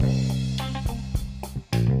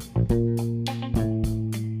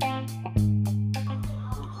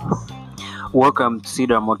Welcome to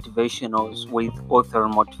Cedar Motivationals with author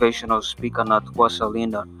and motivational speaker Natwasa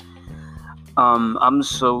Linda. I'm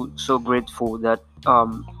so grateful that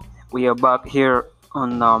we are back here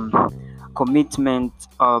on commitment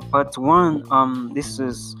part one. This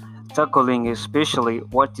is tackling especially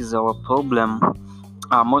what is our problem.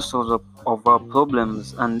 Most of our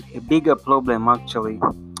problems and a bigger problem actually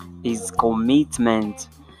is commitment.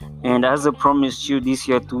 And as I promised you, this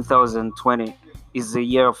year 2020 is a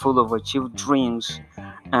year full of achieved dreams,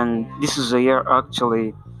 and this is a year actually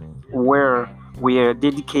where we are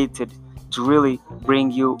dedicated to really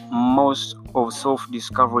bring you most of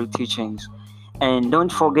self-discovery teachings. And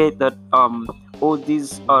don't forget that all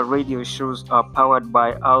these radio shows are powered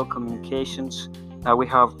by Al Communications. We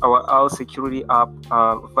have our Al Security app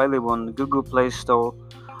available on Google Play Store,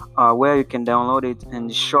 where you can download it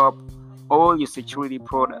and shop all your security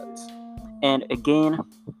products. And again,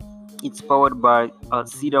 it's powered by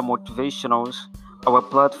Cedar Motivationals, our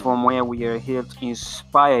platform where we are here to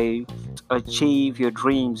inspire you to achieve your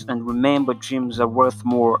dreams. And remember, dreams are worth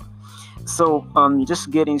more. So, just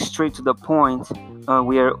getting straight to the point,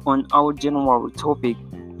 we are on our general topic: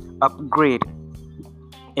 upgrade,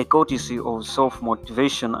 a courtesy of self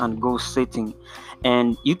motivation and goal setting.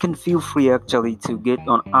 And you can feel free actually to get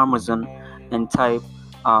on Amazon and type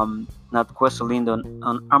not Questlin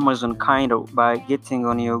on Amazon Kindle. By getting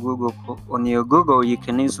on your Google, you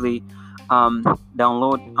can easily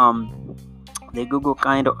download the Google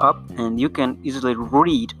Kindle app, and you can easily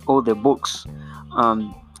read all the books.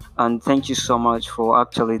 Um, and thank you so much for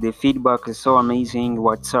actually the feedback is so amazing.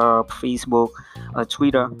 WhatsApp, Facebook,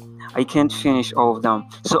 Twitter. I can't finish all of them.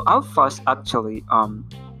 So I'll first actually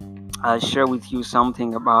share with you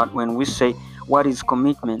something about when we say what is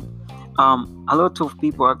commitment. A lot of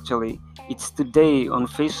people actually, it's today on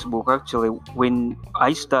Facebook actually when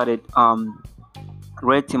I started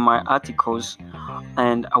writing my articles,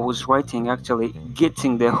 and I was writing actually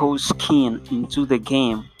getting the whole skin into the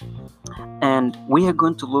game. And we are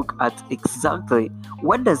going to look at exactly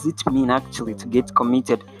what does it mean actually to get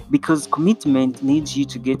committed, because commitment needs you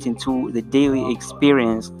to get into the daily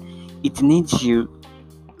experience. It needs you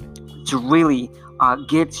to really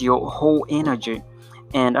get your whole energy.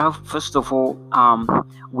 And first of all,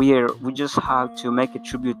 we just have to make a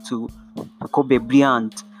tribute to Kobe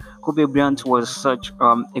Bryant. Kobe Bryant was such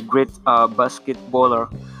a great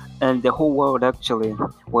basketballer, and the whole world actually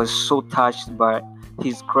was so touched by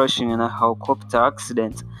his crashing in a helicopter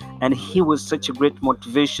accident. And he was such a great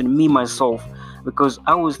motivation, me myself, because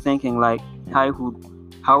I was thinking like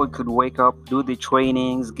how I could wake up, do the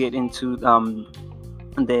trainings, get into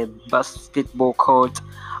the basketball court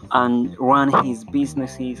and run his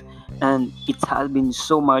businesses. And it has been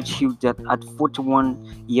so much huge that at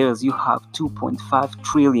 41 years you have 2.5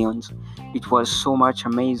 trillions. It was so much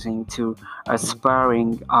amazing to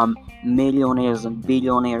aspiring millionaires and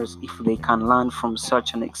billionaires if they can learn from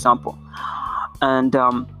such an example. And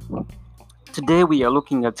today we are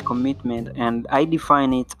looking at commitment, and I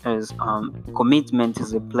define it as commitment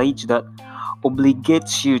is a pledge that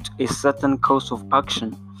obligates you to a certain course of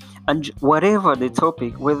action. And whatever the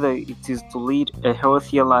topic, whether it is to lead a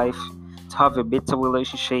healthier life, to have a better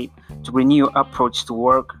relationship, to renew your approach to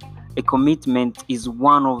work, a commitment is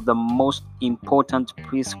one of the most important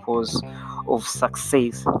principles of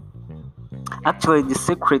success. Actually, the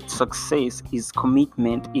secret success is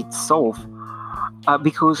commitment itself.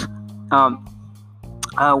 Because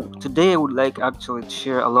today I would like actually to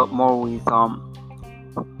share a lot more with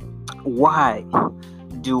why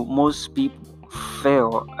do most people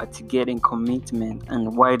fail at getting commitment,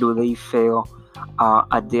 and why do they fail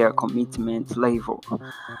at their commitment level.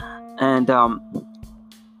 And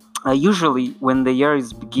usually when the year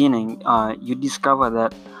is beginning, you discover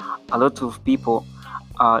that a lot of people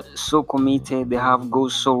are so committed, they have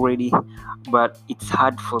goals so ready, but it's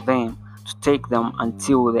hard for them to take them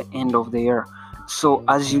until the end of the year. So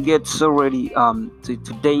as you get so ready to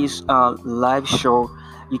today's live show,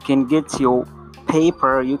 you can get your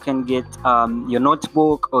paper, you can get your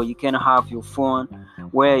notebook, or you can have your phone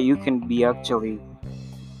where you can be actually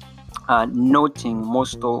noting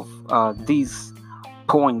most of these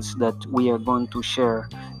points that we are going to share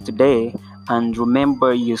today. And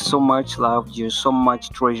remember, you're so much loved, you're so much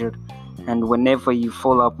treasured. And whenever you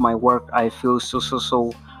follow up my work, I feel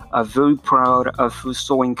so very proud. I feel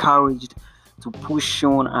so encouraged to push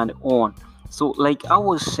on and on. So like I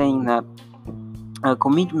was saying that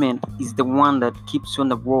commitment is the one that keeps you on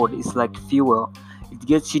the road. It's like fuel. It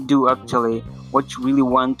gets you do actually what you really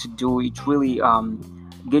want to do. It really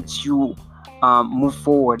gets you move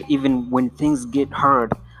forward even when things get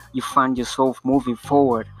hard. you find yourself moving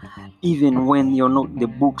forward. Even when the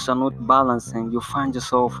books are not balancing, you find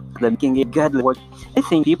yourself making it regardless what. I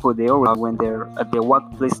think people, they always, when they're at their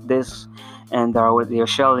workplace desks, and they're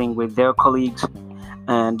sharing with their colleagues,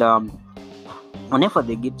 and whenever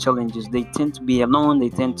they get challenges, they tend to be alone, they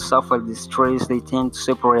tend to suffer the stress, they tend to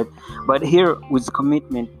separate. But here with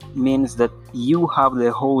commitment means that you have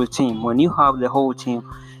the whole team. When you have the whole team,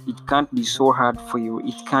 it can't be so hard for you,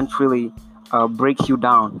 it can't really break you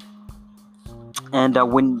down. And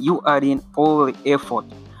when you add in all the effort,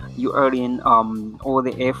 you add in all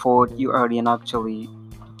the effort, you add in actually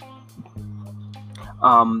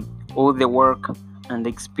all the work and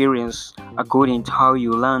experience according to how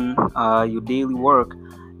you learn your daily work,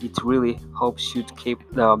 it really helps you to keep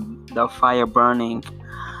the fire burning.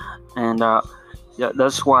 And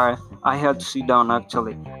that's why I had to sit down,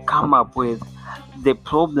 actually come up with the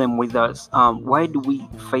problem with us. Why do we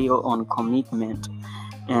fail on commitment?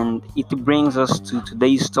 And it brings us to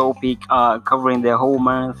today's topic, covering the whole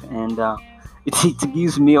month. And it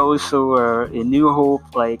gives me also a new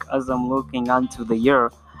hope, like as I'm looking onto the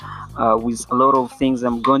year, with a lot of things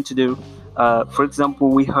I'm going to do. For example,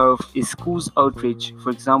 we have a schools outreach.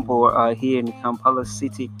 For example, here in Kampala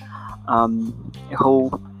City, a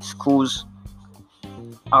whole schools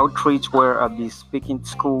outreach where I'll be speaking to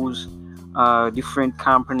schools, different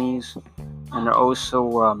companies, and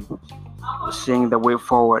also seeing the way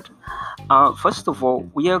forward. First of all,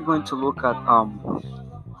 we are going to look at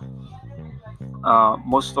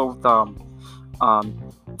most of the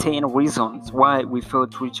um, 10 reasons why we fail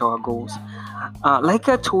to reach our goals. Like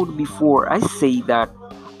I told before, I say that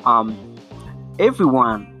um,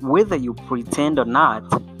 everyone, whether you pretend or not,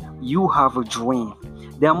 you have a dream.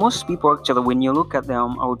 There are most people, actually, when you look at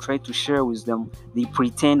them, I will try to share with them, they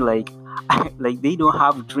pretend like like they don't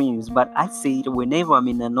have dreams. But I say it whenever I'm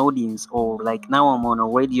in an audience, or like now I'm on a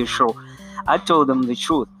radio show, I tell them the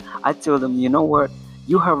truth. I tell them, you know what,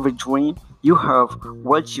 you have a dream, you have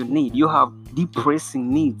what you need, you have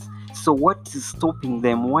depressing needs. So what is stopping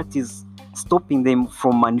them? What is stopping them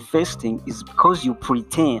from manifesting is because you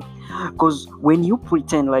pretend. Because when you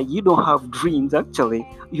pretend like you don't have dreams, actually,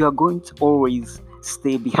 you are going to always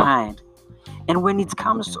stay behind. And when it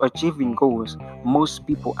comes to achieving goals, most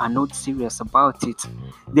people are not serious about it.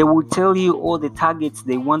 They will tell you all the targets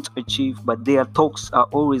they want to achieve, but their talks are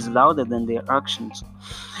always louder than their actions.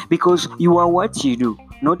 Because you are what you do,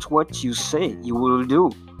 not what you say you will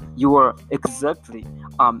do. You are exactly.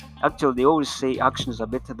 Actually, they always say actions are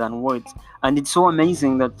better than words. And it's so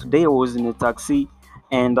amazing that today I was in a taxi,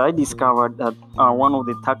 and I discovered that one of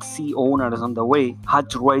the taxi owners on the way had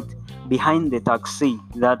to write behind the taxi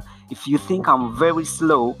that if you think I'm very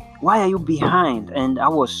slow, why are you behind? And I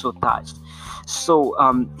was so touched. So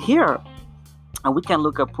here we can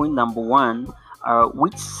look at point number one,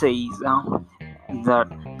 which says that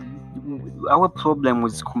our problem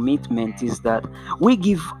with commitment is that we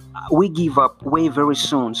give up way very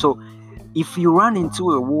soon. So if you run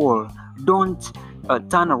into a wall, don't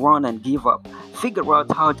turn around and give up. Figure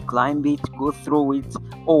out how to climb it, go through it,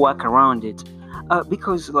 or walk around it.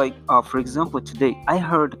 Because like for example, today I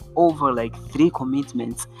heard over like 3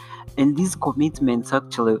 commitments, and these commitments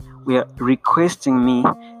actually were requesting me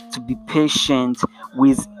to be patient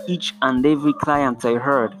with each and every client I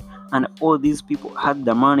heard. And all these people had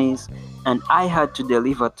the monies, and I had to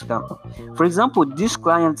deliver to them. For example, this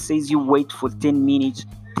client says you wait for 10 minutes,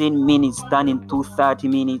 10 minutes turn into 30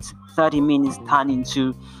 minutes, 30 minutes turn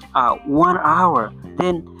into 1 hour.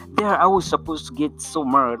 Then there I was supposed to get so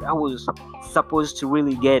mad. I was supposed to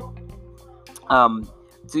really get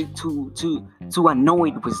to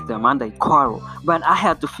annoyed with them, and I quarrel. But I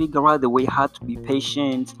had to figure out the way how to be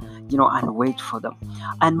patient, and wait for them.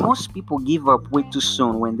 And most people give up way too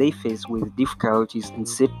soon when they face with difficulties and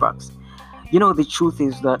setbacks. The truth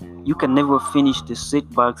is that you can never finish the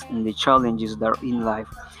setbacks and the challenges that are in life.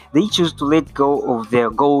 They choose to let go of their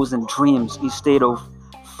goals and dreams instead of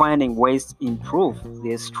finding ways to improve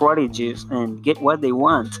their strategies and get what they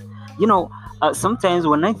want. Sometimes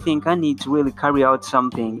when I think I need to really carry out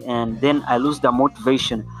something and then I lose the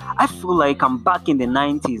motivation, I feel like I'm back in the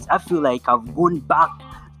 90s. I feel like I've gone back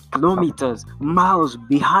kilometers, miles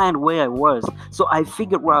behind where I was. So I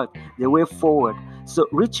figure out the way forward. So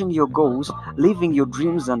reaching your goals, living your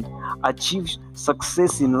dreams, and achieve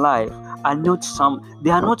success in life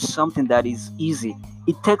they are not something that is easy.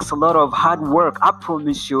 It takes a lot of hard work. I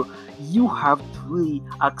promise you, you have to really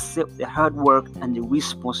accept the hard work and the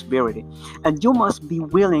responsibility. And you must be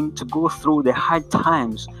willing to go through the hard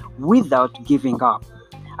times without giving up.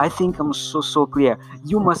 I think I'm so clear.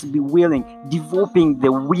 You must be willing, developing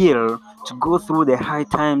the will to go through the high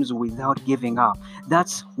times without giving up.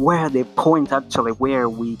 That's where the point actually where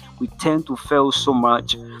we tend to fail so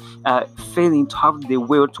much, failing to have the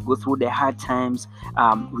will to go through the hard times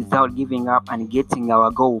without giving up and getting our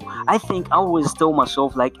goal. I think I always tell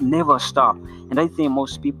myself like never stop, and I think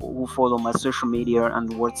most people who follow my social media and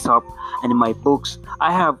WhatsApp and my books,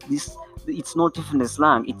 I have this. It's not even a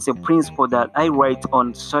slang. It's a principle that I write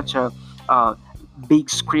on such a uh,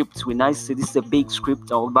 big script. When I say this is a big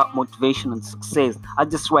script all about motivation and success, I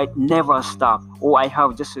just write never stop. Or I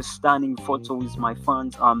have just a stunning photo with my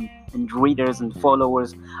fans and readers and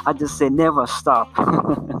followers. I just say never stop.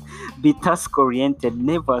 Be task oriented,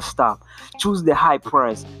 never stop. Choose the high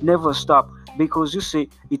price, never stop. Because you see,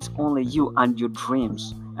 it's only you and your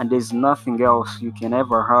dreams, and there's nothing else you can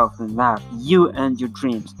ever have than that. You and your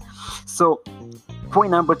dreams. So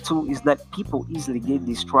point number two is that people easily get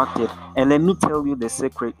distracted. And let me tell you the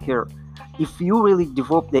secret here. If you really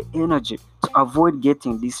develop the energy to avoid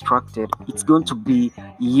getting distracted, it's going to be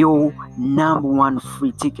your number one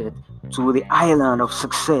free ticket to the island of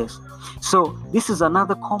success. So, this is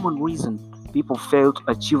another common reason people fail to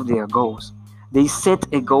achieve their goals. They set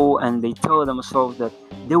a goal and they tell themselves that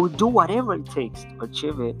they will do whatever it takes to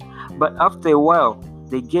achieve it, but after a while,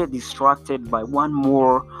 they get distracted by one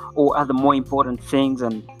more or other more important things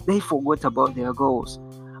and they forgot about their goals.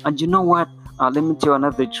 And you know what? Let me tell you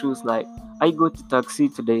another truth. Like, I go to taxi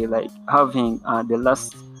today, like having the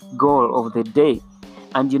last goal of the day.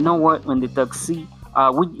 And you know what? When the taxi,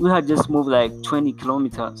 we had just moved like 20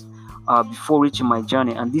 kilometers before reaching my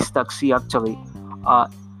journey. And this taxi actually, uh,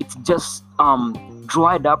 it just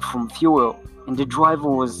dried up from fuel. And the driver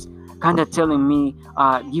was kind of telling me,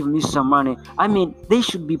 give me some money. I mean, they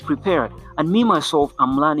should be prepared. And me myself,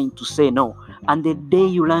 I'm learning to say no. And the day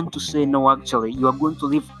you learn to say no, actually, you are going to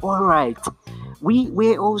live all right.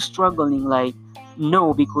 We're all struggling like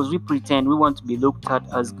no because we pretend we want to be looked at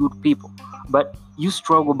as good people. But you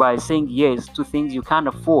struggle by saying yes to things you can't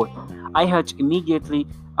afford. I had to immediately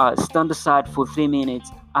stand aside for 3 minutes.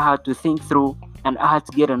 I had to think through and I had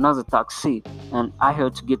to get another taxi and I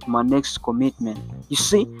had to get my next commitment. You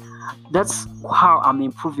see, that's how I'm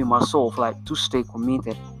improving myself, like to stay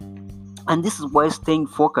committed. And this is why staying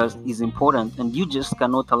focused is important, and you just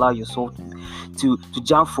cannot allow yourself to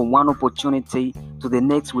jump from one opportunity to the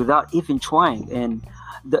next without even trying. And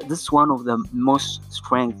this is one of the most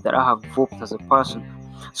strength that I have developed as a person.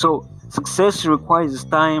 So success requires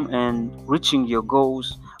time, and reaching your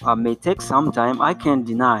goals may take some time. I can't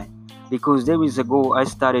deny, because there is a goal I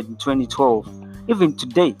started in 2012. Even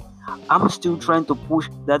today, I'm still trying to push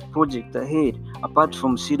that project ahead. Apart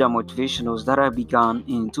from Cedar Motivationals that I began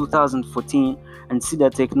in 2014 and Cedar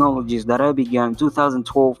Technologies that I began in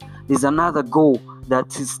 2012, there's another goal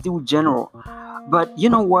that is still general. But you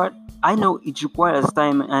know what? I know it requires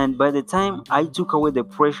time, and by the time I took away the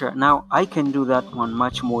pressure, now I can do that one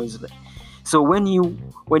much more easily. So when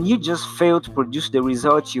you just fail to produce the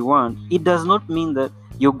results you want, it does not mean that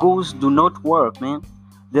your goals do not work, man.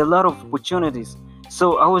 There are a lot of opportunities.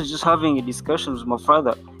 So I was just having a discussion with my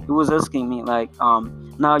father. He was asking me like,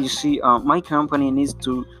 now you see, my company needs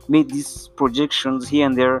to make these projections here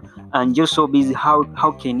and there, and you're so busy. How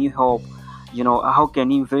can you help? How can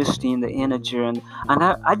you invest in the energy? And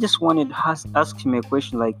I just wanted to ask him a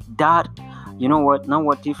question like, Dad, you know what? Now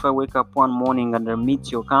what if I wake up one morning and I meet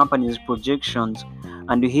your company's projections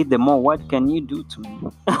and you hit them all? What can you do to me?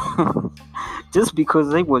 Just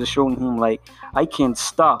because I was showing him like I can't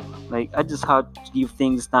stop. Like I just had to give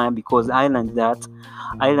things time because I learned that.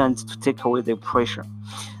 I learned to take away the pressure.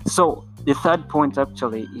 So the third point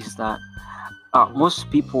actually is that most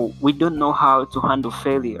people we don't know how to handle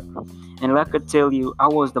failure. And like I tell you, I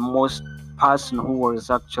was the most person who was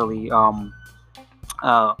actually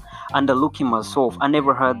uh, underlooking myself. I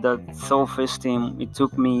never had that self-esteem. It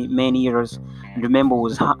took me many years. And remember,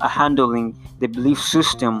 was handling the belief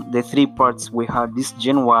system. The three parts we had this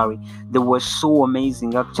January. They were so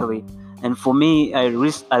amazing, actually. And for me, I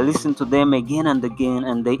listened to them again and again,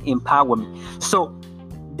 and they empower me. So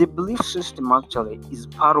the belief system actually is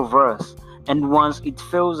part of us. And once it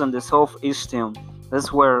fails on the self-esteem,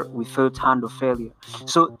 that's where we fail to handle failure.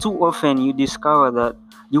 So too often you discover that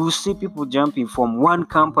you will see people jumping from one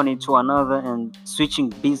company to another and switching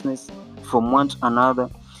business from one to another.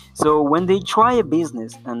 So when they try a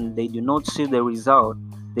business and they do not see the result,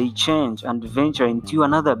 they change and venture into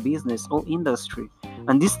another business or industry.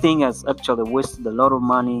 And this thing has actually wasted a lot of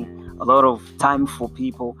money, a lot of time for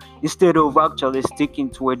people, instead of actually sticking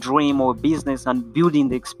to a dream or business and building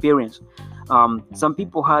the experience. Some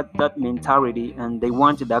people had that mentality and they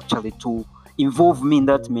wanted actually to involve me in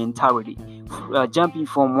that mentality, jumping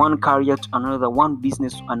from one career to another, one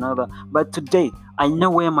business to another. But today, I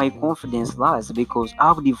know where my confidence lies because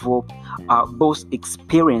I've developed both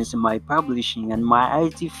experience in my publishing and my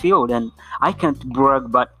IT field, and I can't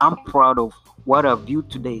brag, but I'm proud of what I've built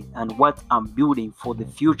today and what I'm building for the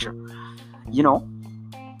future. You know,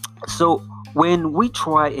 so when we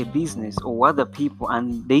try a business or other people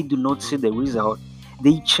and they do not see the result,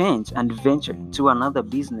 they change and venture to another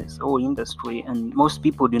business or industry. And most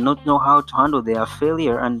people do not know how to handle their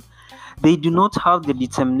failure, and they do not have the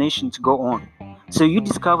determination to go on. So you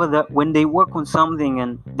discover that when they work on something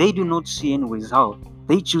and they do not see any result,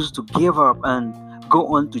 they choose to give up and go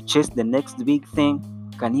on to chase the next big thing.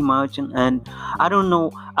 Can you imagine? And I don't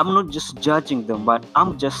know, I'm not just judging them, but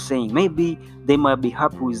I'm just saying maybe they might be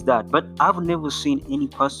happy with that. But I've never seen any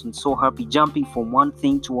person so happy jumping from one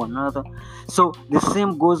thing to another. So the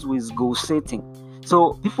same goes with goal setting.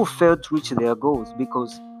 So people fail to reach their goals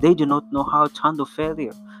because they do not know how to handle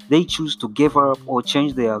failure. They choose to give up or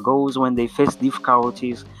change their goals when they face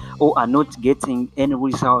difficulties or are not getting any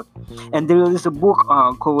result. And there is a book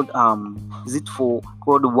called is it for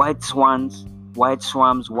called White Swans, White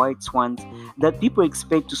Swans, White Swans, that people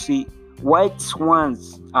expect to see white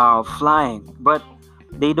swans flying, but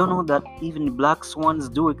they don't know that even black swans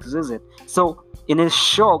do exist. So in a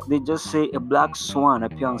shock, they just say a black swan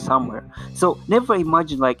appearing somewhere. So never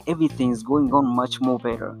imagine like everything is going on much more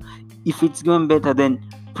better. If it's going better, then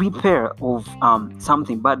prepare of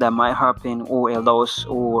something bad that might happen, or a loss,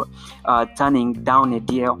 or turning down a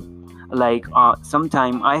deal. Like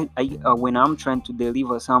sometime I when I'm trying to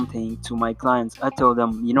deliver something to my clients, I tell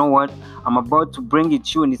them, you know what, I'm about to bring it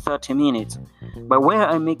to you in 30 minutes. But where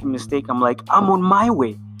I make a mistake, I'm like, I'm on my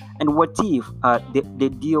way. And what if the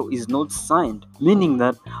deal is not signed, meaning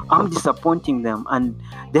that I'm disappointing them and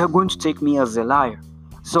they're going to take me as a liar?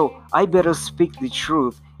 So I better speak the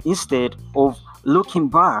truth instead of looking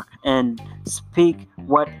back and speak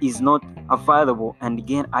what is not available, and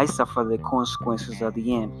again I suffer the consequences at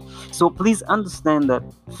the end. So please understand that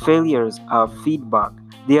failures are feedback.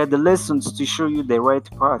 They are the lessons to show you the right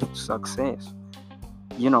path to success.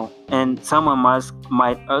 And someone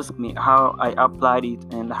might ask me how I applied it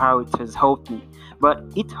and how it has helped me. But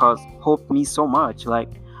it has helped me so much. Like,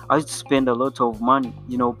 I used to spend a lot of money,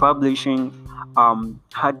 publishing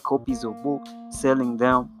hard copies of books, selling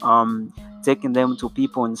them, taking them to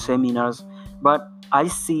people in seminars. But I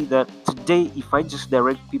see that today, if I just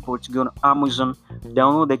direct people to go on Amazon,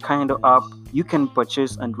 download the kind of app, you can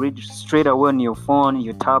purchase and read straight away on your phone,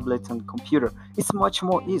 your tablet, and computer. It's much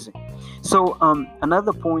more easy. So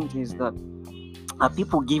another point is that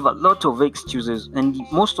people give a lot of excuses, and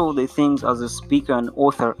most of the things as a speaker and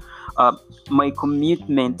author, my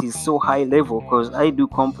commitment is so high level because I do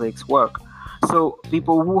complex work. So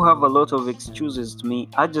people who have a lot of excuses to me,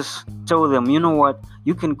 I just tell them, you know what,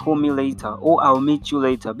 you can call me later or I'll meet you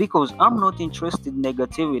later, because I'm not interested in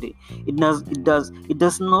negativity. It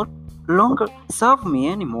does not longer serve me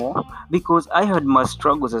anymore, because I had my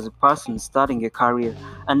struggles as a person starting a career,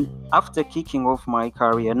 and after kicking off my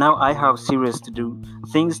career, now I have things to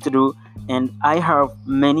do, and I have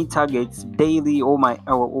many targets daily. All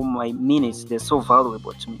my minutes, they're so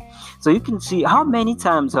valuable to me. So you can see, how many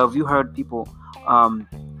times have you heard people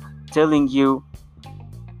telling you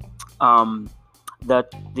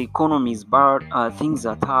that the economy is bad, things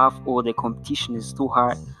are tough, or the competition is too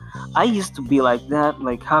hard? I used to be like that,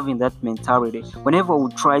 like having that mentality. Whenever I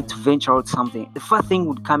would try to venture out something, the first thing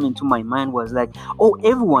would come into my mind was like, oh,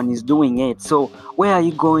 everyone is doing it. So where are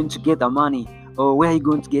you going to get the money? Or where are you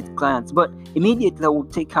going to get clients? But immediately I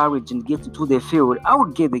would take courage and get into the field. I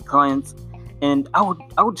would get the clients, and I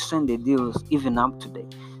would send the deals even up to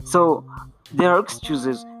date. So there are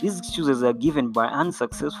excuses. These excuses are given by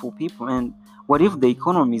unsuccessful people. And what if the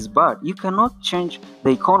economy is bad? You cannot change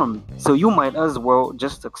the economy. So you might as well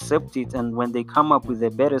just accept it. And when they come up with a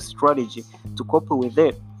better strategy to cope with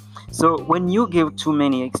it. So when you give too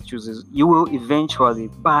many excuses, you will eventually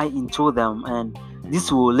buy into them. And this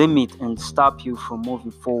will limit and stop you from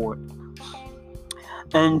moving forward.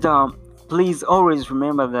 And please always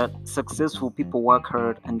remember that successful people work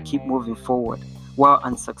hard and keep moving forward, while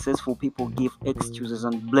unsuccessful people give excuses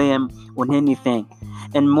and blame on anything.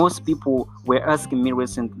 And most people were asking me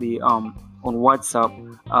recently on WhatsApp,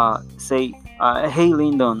 say, hey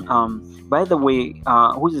Lyndon, by the way,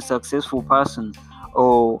 who's a successful person?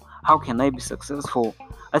 Or how can I be successful?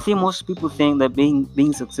 I think most people think that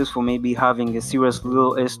being successful may be having a serious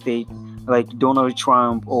real estate like Donald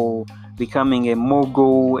Trump, or becoming a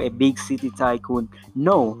mogul, a big city tycoon.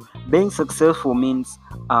 No, being successful means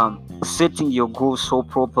setting your goals so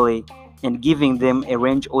properly and giving them a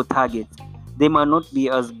range or target. They might not be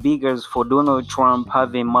as big as for Donald Trump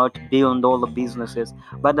having multi-billion dollar businesses,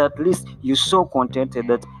 but at least you're so contented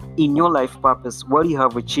that in your life purpose, what you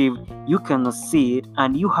have achieved, you can see it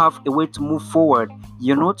and you have a way to move forward.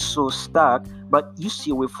 You're not so stuck, but you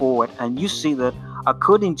see a way forward and you see that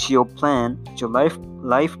according to your plan, your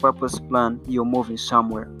life purpose plan, you're moving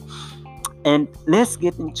somewhere. And let's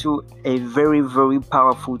get into a very, very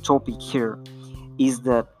powerful topic here, is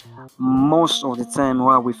that most of the time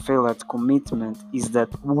why we fail at commitment is that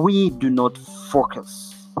we do not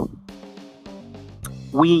focus.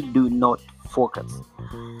 We do not focus.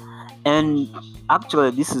 And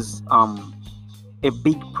actually this is a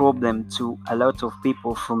big problem to a lot of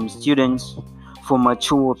people, from students, from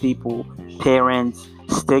mature people, parents,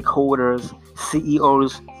 stakeholders,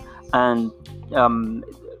 CEOs, and um,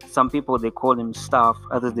 some people they call them staff,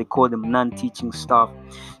 others they call them non-teaching staff.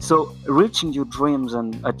 So reaching your dreams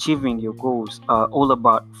and achieving your goals are all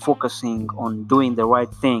about focusing on doing the right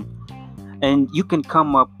thing. And you can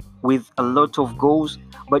come up with a lot of goals,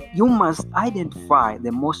 but you must identify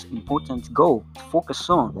the most important goal to focus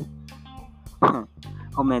on.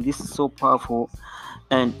 Oh man, this is so powerful.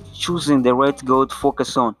 And choosing the right goal to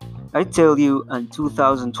focus on. I tell you, in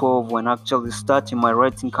 2012, when actually starting my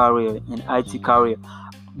writing career and IT career,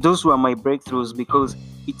 those were my breakthroughs, because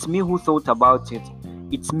it's me who thought about it.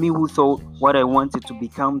 It's me who thought what I wanted to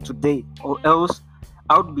become today, or else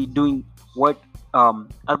I would be doing what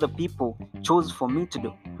other people chose for me to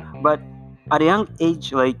do. But at a young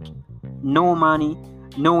age, like no money,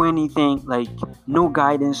 no anything, like no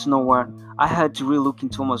guidance, no one. I had to really look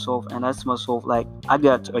into myself and ask myself, like, I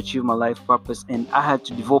got to achieve my life purpose, and I had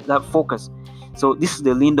to develop that focus. So this is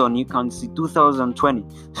the Lyndon you can see 2020,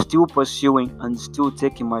 still pursuing and still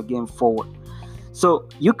taking my game forward. So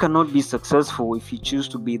you cannot be successful if you choose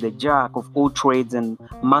to be the jack of all trades and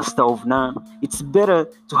master of none. It's better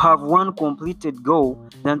to have one completed goal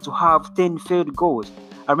than to have 10 failed goals.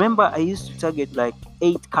 I remember I used to target like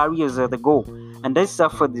 8 careers at the goal, and I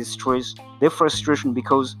suffered the stress, the frustration,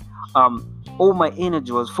 because all my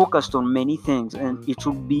energy was focused on many things, and it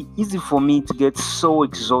would be easy for me to get so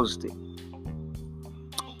exhausted.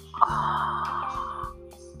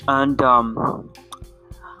 And um,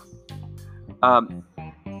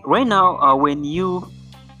 right now, when you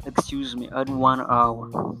excuse me, at 1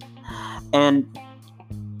 hour, and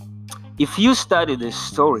if you study the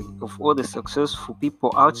story of all the successful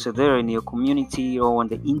people out there in your community or on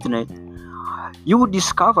the internet, you will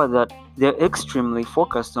discover that they're extremely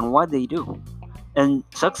focused on what they do. And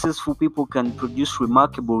successful people can produce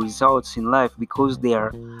remarkable results in life because they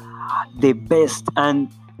are the best. And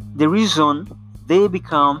the reason they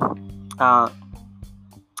become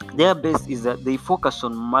their best is that they focus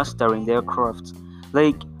on mastering their craft.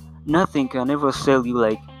 Like nothing can ever sell you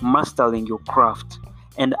like mastering your craft.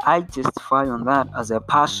 And I testify on that as a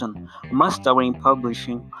passion. Mastering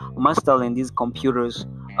publishing, mastering these computers,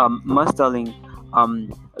 mastering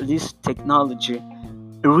this technology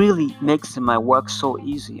really makes my work so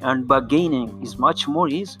easy, and bargaining is much more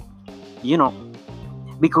easy, you know,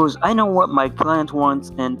 because I know what my client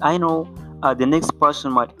wants, and I know the next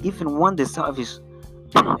person might even want the service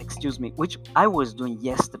excuse me, which I was doing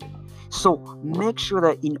yesterday. So make sure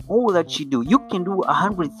that in all that you do, you can do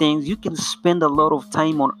 100 things. You can spend a lot of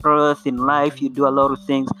time on earth in life. You do a lot of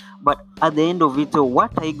things, but at the end of it all,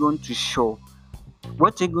 what are you going to show?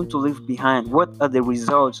 What are you going to leave behind? What are the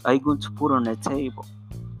results are you going to put on the table?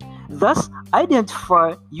 Thus,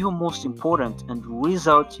 identify your most important and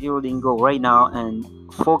result yielding goal right now and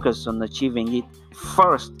focus on achieving it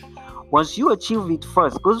first. Once you achieve it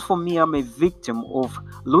first, because for me, I'm a victim of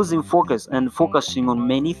losing focus and focusing on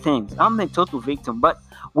many things. I'm a total victim, but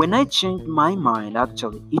when I changed my mind,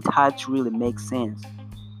 actually, it had to really make sense.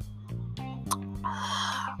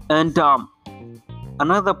 And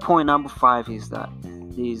another point, number 5, is that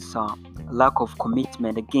there's lack of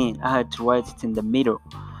commitment. Again, I had to write it in the middle.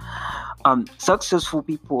 Successful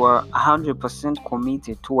people are 100%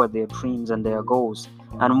 committed toward their dreams and their goals.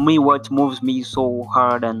 And me, what moves me so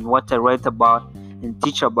hard and what I write about and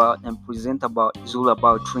teach about and present about is all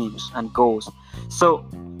about dreams and goals. So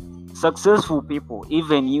successful people,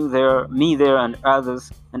 even you there, me there, and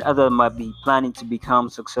others might be planning to become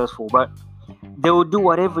successful, but they will do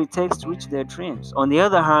whatever it takes to reach their dreams. On the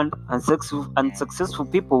other hand, unsuccessful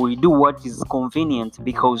people will do what is convenient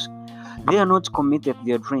because they are not committed to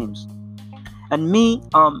their dreams. And me,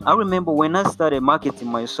 I remember when I started marketing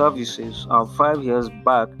my services 5 years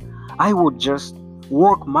back, I would just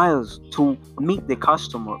walk miles to meet the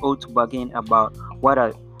customer or to bargain about what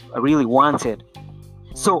I really wanted.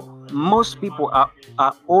 So most people are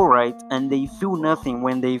all right and they feel nothing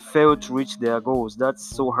when they fail to reach their goals. That's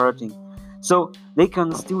so hurting. So they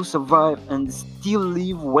can still survive and still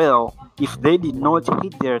live well if they did not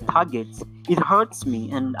hit their targets. It hurts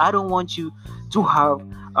me, and I don't want you to have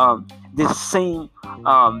the same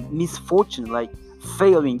misfortune, like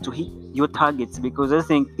failing to hit your targets, because I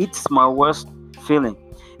think it's my worst feeling.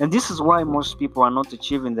 And this is why most people are not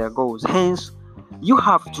achieving their goals. Hence, you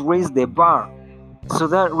have to raise the bar so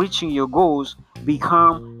that reaching your goals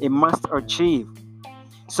become a must achieve.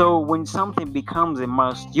 So when something becomes a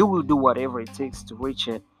must, you will do whatever it takes to reach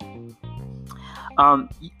it.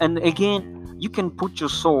 And again, you can put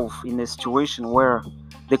yourself in a situation where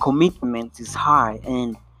the commitment is high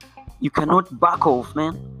and you cannot back off,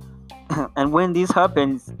 man. And when this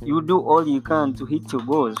happens, you do all you can to hit your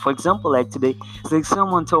goals. For example, like today, it's like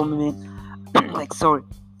someone told me, man, like, sorry,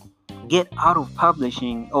 get out of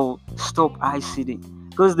publishing or stop ICD,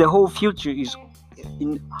 because the whole future is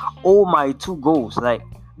in all my two goals. Like,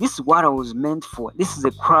 this is what I was meant for. This is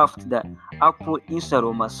a craft that I put inside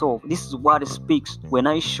of myself. This is what it speaks when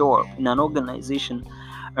I show up in an organization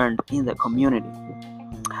and in the community.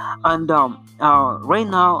 And right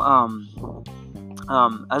now,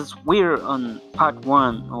 as we're on part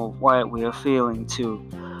one of why we are failing to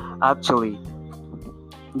actually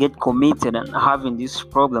get committed and having this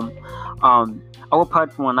problem, our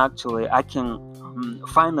part one, actually, I can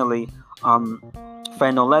finally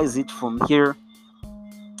finalize it from here,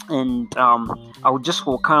 and I will just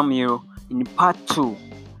welcome you in part two,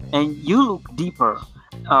 and you look deeper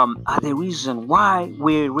at the reason why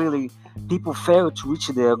we really people fail to reach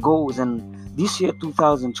their goals. And this year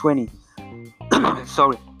 2020,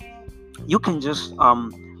 sorry, you can just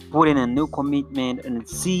put in a new commitment and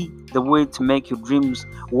see the way to make your dreams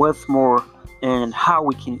worth more, and how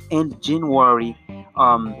we can end January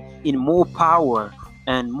in more power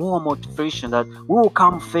and more motivation, that we will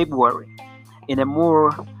come February in a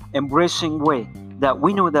more embracing way, that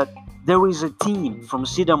we know that there is a team from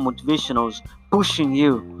Cedar Motivationals pushing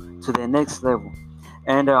you to the next level.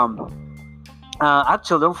 And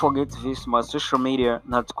actually, don't forget to visit my social media,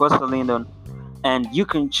 Natkwasa Lyndon, and you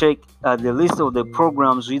can check the list of the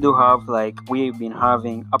programs we do have. Like, we've been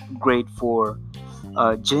having upgrade for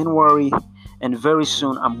January, and very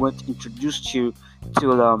soon I'm going to introduce you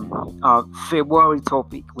to the February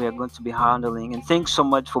topic we are going to be handling. And thanks so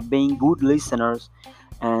much for being good listeners,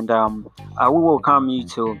 and I will welcome you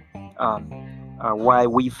to why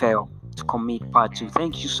we fail to commit part two.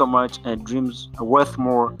 Thank you so much, and dreams are worth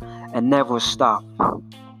more, and never stop.